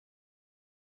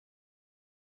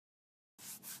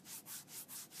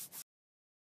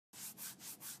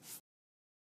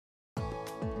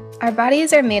Our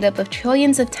bodies are made up of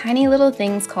trillions of tiny little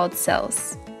things called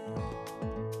cells.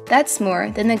 That's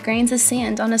more than the grains of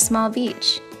sand on a small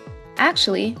beach.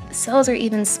 Actually, cells are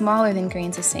even smaller than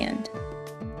grains of sand.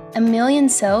 1,000,000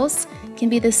 cells can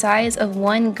be the size of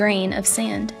 1 grain of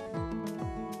sand.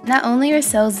 Not only are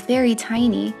cells very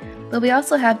tiny, but we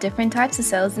also have different types of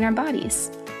cells in our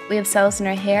bodies. We have cells in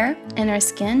our hair, in our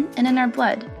skin, and in our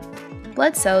blood.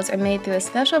 Blood cells are made through a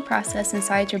special process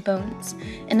inside your bones,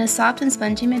 in a soft and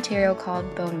spongy material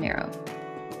called bone marrow.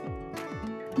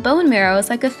 Bone marrow is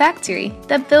like a factory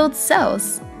that builds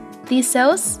cells. These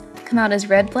cells come out as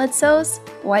red blood cells,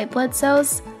 white blood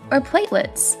cells, or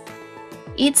platelets.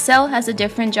 Each cell has a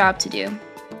different job to do.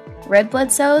 Red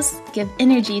blood cells give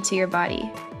energy to your body.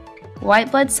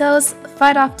 White blood cells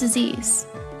fight off disease.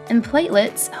 And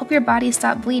platelets help your body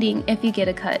stop bleeding if you get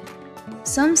a cut.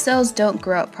 Some cells don't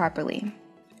grow up properly.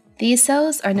 These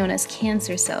cells are known as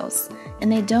cancer cells,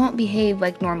 and they don't behave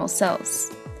like normal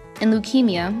cells. In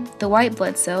leukemia, the white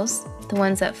blood cells, the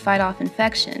ones that fight off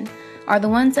infection, are the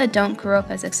ones that don't grow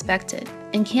up as expected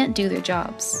and can't do their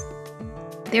jobs.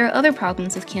 There are other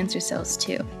problems with cancer cells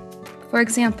too. For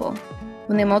example,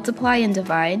 when they multiply and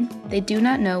divide, they do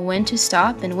not know when to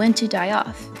stop and when to die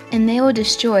off, and they will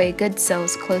destroy good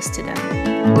cells close to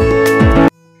them.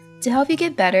 To help you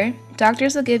get better,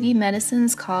 doctors will give you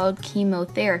medicines called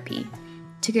chemotherapy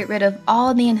to get rid of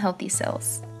all the unhealthy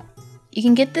cells. You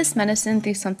can get this medicine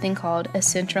through something called a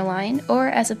central line or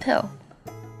as a pill.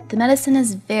 The medicine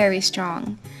is very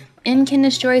strong and can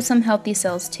destroy some healthy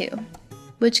cells too,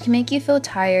 which can make you feel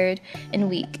tired and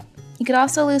weak. You could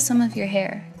also lose some of your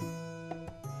hair.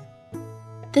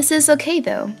 This is okay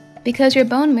though, because your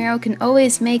bone marrow can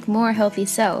always make more healthy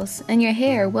cells and your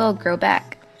hair will grow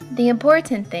back. The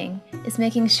important thing is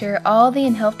making sure all the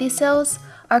unhealthy cells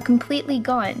are completely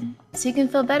gone so you can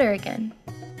feel better again.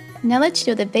 Now that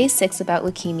you know the basics about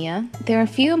leukemia, there are a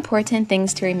few important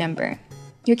things to remember.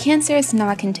 Your cancer is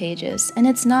not contagious and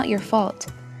it's not your fault.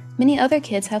 Many other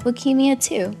kids have leukemia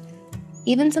too.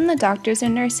 Even some of the doctors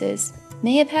and nurses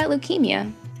may have had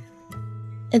leukemia.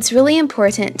 It's really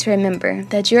important to remember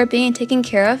that you're being taken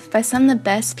care of by some of the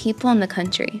best people in the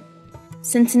country.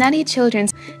 Cincinnati Children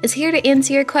is here to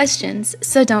answer your questions,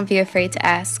 so don't be afraid to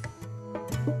ask.